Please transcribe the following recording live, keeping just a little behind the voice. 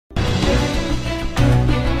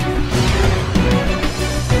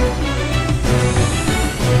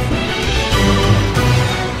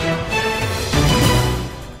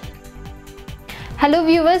Hello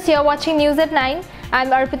viewers, you are watching News at 9.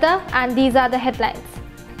 I'm Arpita and these are the headlines.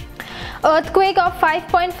 Earthquake of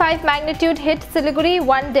 5.5 magnitude hit Siliguri,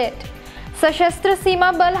 1 dead. Sashastra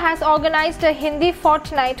Sima Bal has organized a Hindi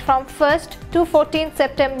fortnight from 1st to 14th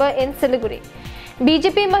September in Siliguri.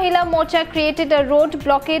 BJP Manila Morcha created a road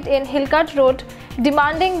blockade in Hilkat Road,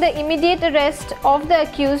 demanding the immediate arrest of the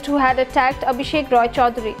accused who had attacked Abhishek Roy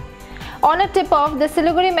Chowdhury. On a tip-off, the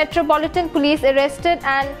Siliguri Metropolitan Police arrested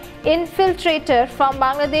an infiltrator from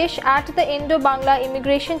Bangladesh at the Indo Bangla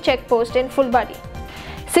immigration checkpost in Fulbari.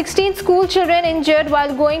 16 school children injured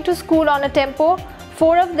while going to school on a tempo,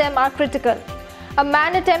 4 of them are critical. A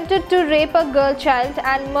man attempted to rape a girl child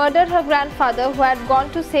and murdered her grandfather who had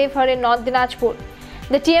gone to save her in North Dinajpur.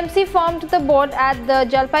 The TMC formed the board at the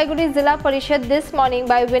Jalpaiguri Zila parishad this morning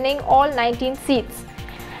by winning all 19 seats.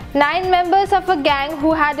 9 members of a gang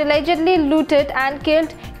who had allegedly looted and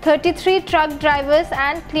killed 33 truck drivers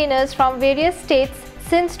and cleaners from various states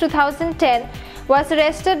since 2010 was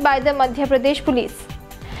arrested by the Madhya Pradesh police.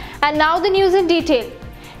 And now the news in detail.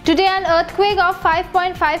 Today an earthquake of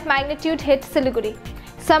 5.5 magnitude hit Siliguri.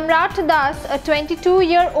 Samrat Das, a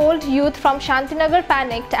 22-year-old youth from Shantinagar,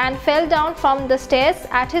 panicked and fell down from the stairs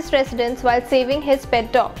at his residence while saving his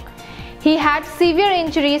pet dog. He had severe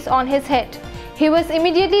injuries on his head. He was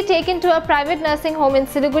immediately taken to a private nursing home in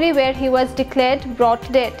Siliguri where he was declared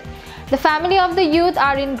brought dead. The family of the youth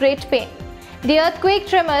are in great pain. The earthquake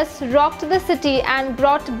tremors rocked the city and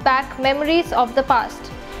brought back memories of the past.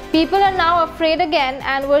 People are now afraid again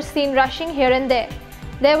and were seen rushing here and there.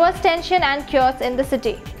 There was tension and chaos in the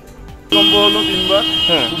city.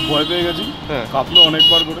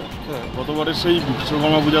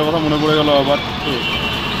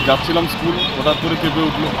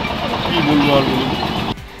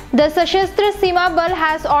 The Sashastra Sima Bal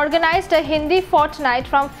has organized a Hindi fortnight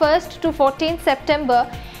from 1st to 14th September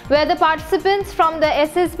where the participants from the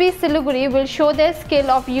SSB Siliguri will show their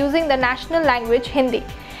skill of using the national language Hindi.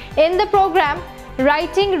 In the program,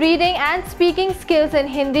 writing, reading and speaking skills in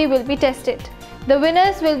Hindi will be tested. The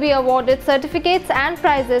winners will be awarded certificates and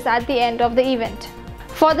prizes at the end of the event.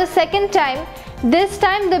 For the second time, this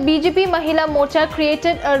time the BJP Manila Morcha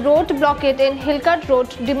created a road blockade in Hilkat Road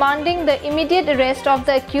demanding the immediate arrest of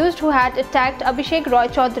the accused who had attacked Abhishek Roy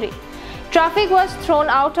Chowdhury. Traffic was thrown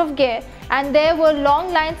out of gear and there were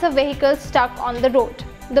long lines of vehicles stuck on the road.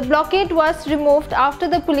 The blockade was removed after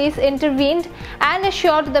the police intervened and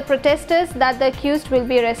assured the protesters that the accused will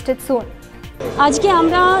be arrested soon. আজকে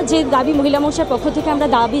আমরা যে দাবি মহিলা মোর্চার পক্ষ থেকে আমরা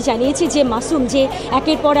দাবি জানিয়েছি যে মাসুম যে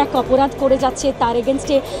একের পর এক অপরাধ করে যাচ্ছে তার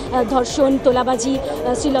এগেনস্টে ধর্ষণ তোলাবাজি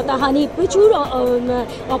শ্লীলতাহানি প্রচুর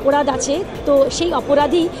অপরাধ আছে তো সেই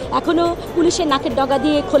অপরাধী এখনও পুলিশের নাকের ডগা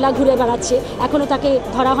দিয়ে খোলা ঘুরে বেড়াচ্ছে এখনও তাকে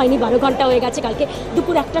ধরা হয়নি 12 ঘন্টা হয়ে গেছে কালকে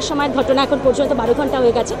দুপুর 1টার সময়ের ঘটনা এখন পর্যন্ত 12 ঘন্টা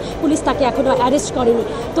হয়ে গেছে পুলিশ তাকে এখনও অ্যারেস্ট করেনি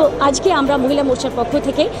তো আজকে আমরা মহিলা মোর্চার পক্ষ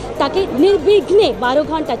থেকে তাকে নির্বিঘ্নে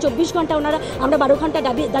 12 ঘন্টা 24 ঘন্টা আমরা 12 ঘন্টা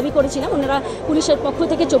দাবি করেছিলাম ওনারা পুলিশের পক্ষ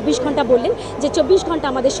থেকে 24 ঘন্টা বললেন যে 24 ঘন্টা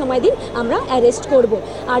আমাদের সময় দিন আমরা অ্যারেস্ট করব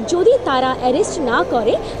আর যদি তারা অ্যারেস্ট না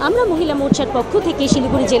করে আমরা মহিলা মোর্চার পক্ষ থেকে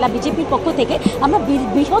শিলিগুড়ি জেলা বিজেপির পক্ষ থেকে আমরা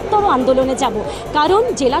বৃহত্তর আন্দোলনে যাব কারণ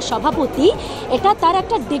জেলা সভাপতি এটা তার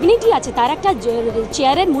একটা ডিগনিটি আছে তার একটা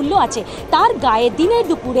চেয়ারের মূল্য আছে তার গায়ে দিনের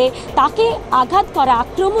দুপুরে তাকে আঘাত করা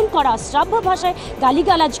আক্রমণ করা শ্রাব্য ভাষায়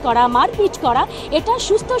গালিগালাজ করা মারপিট করা এটা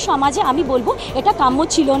সুস্থ সমাজে আমি বলবো এটা কাম্য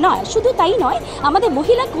ছিল না শুধু তাই নয় আমাদের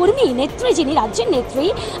মহিলা কর্মী নেত্রী যিনি রাজ্যের নেত্রী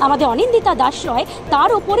আমাদের অনিন্দিতা দাস রয় তার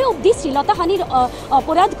উপরে অবধি শ্লীলতাহানির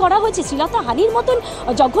অপরাধ করা হয়েছে শ্লীলতাহানির মতন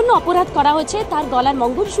জঘন্য অপরাধ করা হয়েছে তার গলার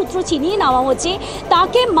মঙ্গলসূত্র ছিনিয়ে নেওয়া হয়েছে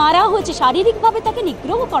তাকে মারা হয়েছে শারীরিকভাবে তাকে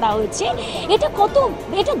নিগ্রহ করা হয়েছে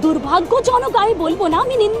এটা দুর্ভাগ্যজনক আমি বলবো না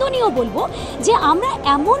আমি নিন্দনীয় বলবো যে আমরা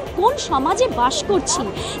এমন কোন সমাজে বাস করছি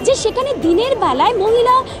যে সেখানে দিনের বেলায়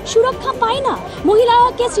মহিলা সুরক্ষা পায় না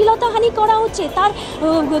মহিলাকে শ্লীলতাহানি করা হচ্ছে তার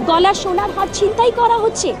গলার সোনার হার ছিনতাই করা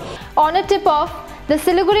হচ্ছে On a tip-off, the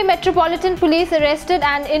Siliguri Metropolitan Police arrested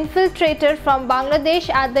an infiltrator from Bangladesh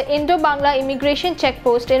at the Indo Bangla immigration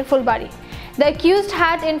checkpost in Fulbari. The accused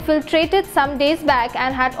had infiltrated some days back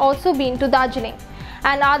and had also been to Darjeeling.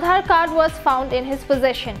 An Aadhaar card was found in his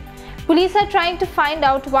possession. Police are trying to find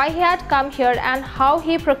out why he had come here and how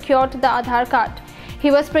he procured the Aadhaar card. He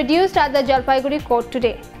was produced at the Jalpaiguri court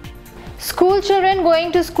today. School children going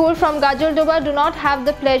to school from Gajaldoba do not have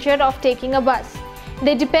the pleasure of taking a bus.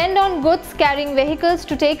 They depend on goods carrying vehicles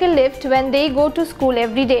to take a lift when they go to school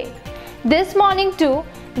every day. This morning too,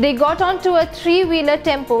 they got onto a 3-wheeler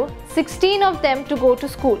tempo, 16 of them to go to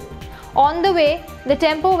school. On the way, the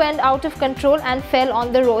tempo went out of control and fell on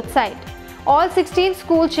the roadside. All 16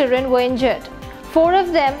 school children were injured. 4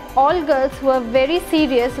 of them, all girls who were very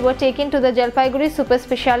serious, were taken to the Jalpaiguri Super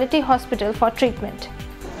Speciality Hospital for treatment.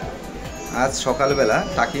 आज সকালবেলা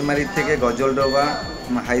টাকিমারি থেকে Gajoldoba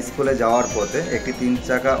high স্কুলে যাওয়ার পথে একটি 3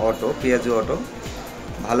 চাকা auto পিয়াজো auto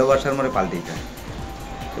ভালোবাসার মোড়ে পাল্টে যায়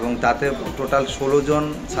এবং তাতে টোটাল 16 জন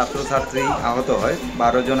ছাত্রছাত্রী আহত হয়।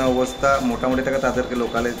 12 জনের অবস্থা মোটামুটি থাকে, তাদেরকে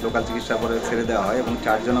লোকাল চিকিৎসা করে ছেড়ে দেওয়া হয় এবং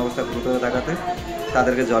 4 জন অবস্থা গুরুতর থাকাতে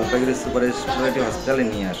তাদেরকে জলপাইগুড়ি সুপার স্পেশালিটি হসপিটালে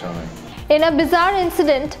নিয়ে আসা হয়। In a bizarre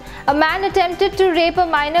incident, a man attempted to rape a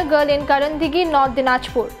minor girl in Karandigi, North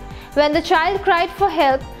Dinajpur. When the child cried for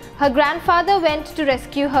help, her grandfather went to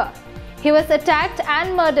rescue her. He was attacked and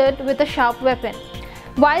murdered with a sharp weapon.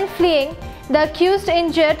 While fleeing, the accused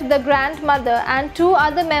injured the grandmother and 2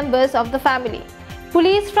 other members of the family.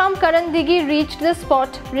 Police from Karandigi reached the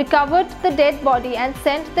spot, recovered the dead body and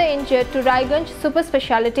sent the injured to Raiganj Super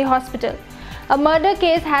Speciality Hospital. A murder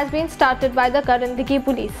case has been started by the Karandigi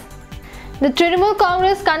police. The Trinamool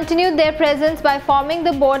Congress continued their presence by forming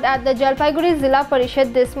the board at the Jalpaiguri Zila parishad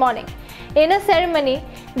this morning. In a ceremony,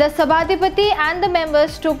 the Sabhadipati and the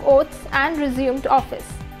members took oaths and resumed office.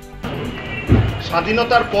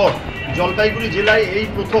 স্বাধীনতার পর জলপাইগুড়ি জেলায় এই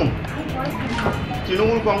প্রথম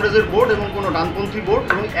তৃণমূল কংগ্রেসের board এবং কোনো ডানপন্থী board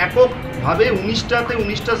এবং এককভাবে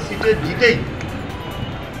 19টা সিটে জিতেই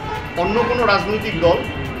অন্য কোনো রাজনৈতিক দল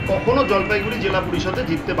কখনো জলপাইগুড়ি জেলা পরিষদে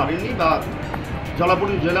জিততে পারেনি বা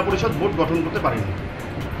জেলা পরিষদ বোর্ড গঠন করতে পারেনি।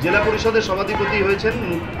 জেলা পরিষদের সভাধিপতি হয়েছেন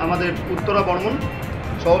আমাদের উত্তরা বর্মন,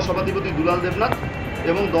 সহ সভাধিপতি দুলাল দেবনাথ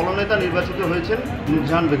এবং দলনেতা নির্বাচিত হয়েছেন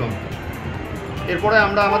নুরজাহান বেগম। এরপরে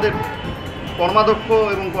আমরা আমাদের কর্মাধ্যক্ষ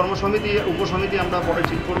এবং কর্মসমিতি উপসমিতি আমরা পরে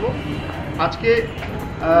ঠিক করব। আজকে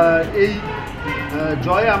এই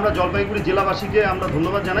জয়ে আমরা জলপাইগুড়ি জেলাবাসীকে আমরা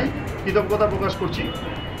ধন্যবাদ জানাই, কৃতজ্ঞতা প্রকাশ করছি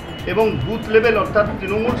এবং বুথ লেভেল অর্থাৎ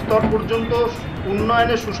তৃণমূল স্তর পর্যন্ত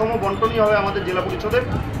উন্নয়নের সুষম বণ্টনই হবে আমাদের জেলা পরিষদের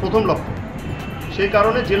প্রথম লক্ষ্য। সেই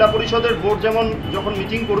কারণে জেলা পরিষদের বোর্ড যখন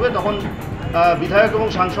মিটিং করবে তখন বিধায়ক এবং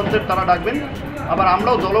সাংসদদের তারা ডাকবেন। আবার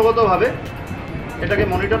আমরাও দলগতভাবে এটাকে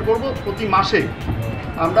মনিটর করব। প্রতি মাসে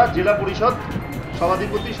আমরা জেলা পরিষদ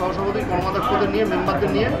সভাধিপতি, সহসভাপতি, কর্মাধ্যক্ষদের নিয়ে,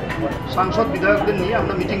 মেম্বারদের নিয়ে, সাংসদ বিধায়কদের নিয়ে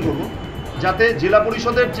আমরা মিটিং করব, যাতে জেলা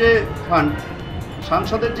পরিষদের যে ফান্ড,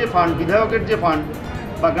 সাংসদের যে ফান্ড, বিধায়কের যে ফান্ড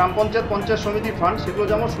বা গ্রাম পঞ্চায়েত সমিতির ফান্ড, সেগুলো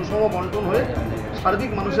যেমন সুষম বণ্টন হয়ে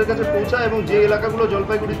সার্বিক মানুষের কাছে পৌঁছায় এবং যে এলাকাগুলো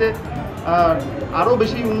জলপাইগুড়িতে আরও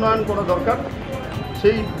বেশি উন্নয়ন করা দরকার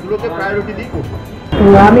সেইগুলোকে প্রায়োরিটি দিয়ে করব। তো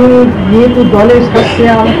আমি যেহেতু দলের স্বার্থে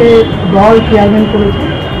আমাকে দল চেয়ারম্যান করেছে,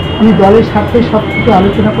 আমি দলের স্বার্থে সব কিছু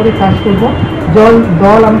আলোচনা করে কাজ করব।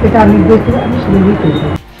 দল আমাকে এটা নির্দেশ দেবে, আমি সেভাবেই করব।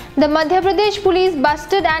 The Madhya Pradesh police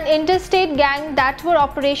busted an interstate gang that were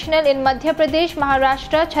operational in Madhya Pradesh,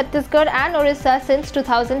 Maharashtra, Chhattisgarh and Orissa since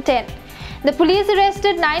 2010. The police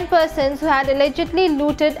arrested 9 persons who had allegedly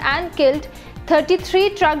looted and killed 33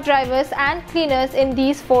 truck drivers and cleaners in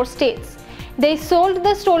these 4 states. They sold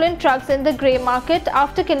the stolen trucks in the grey market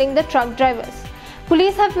after killing the truck drivers.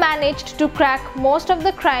 Police have managed to crack most of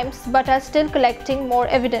the crimes but are still collecting more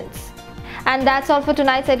evidence. And that's all for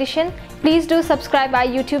tonight's edition. Please do subscribe our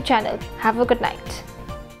YouTube channel. Have a good night.